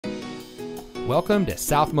Welcome to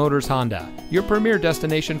South Motors Honda, your premier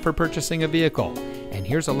destination for purchasing a vehicle. And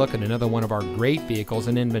here's a look at another one of our great vehicles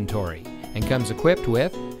in inventory, and comes equipped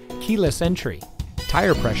with keyless entry,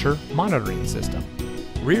 tire pressure monitoring system,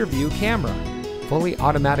 rear view camera, fully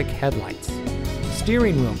automatic headlights,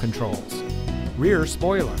 steering wheel controls, rear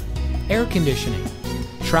spoiler, air conditioning,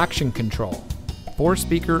 traction control,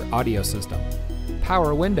 4-speaker audio system,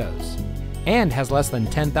 power windows, and has less than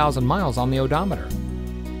 10,000 miles on the odometer.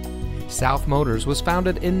 South Motors was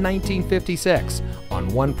founded in 1956 on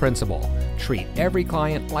one principle: treat every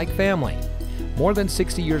client like family. More than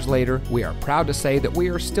 60 years later, we are proud to say that we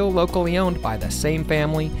are still locally owned by the same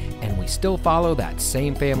family, and we still follow that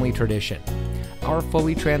same family tradition. Our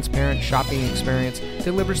fully transparent shopping experience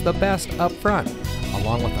delivers the best up front,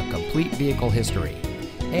 along with a complete vehicle history.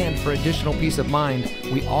 And for additional peace of mind,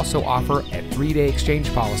 we also offer a 3-day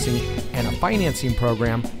exchange policy and a financing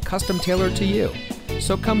program custom tailored to you.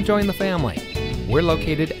 So come join the family. We're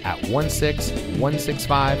located at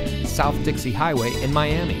 16165 South Dixie Highway in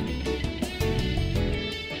Miami.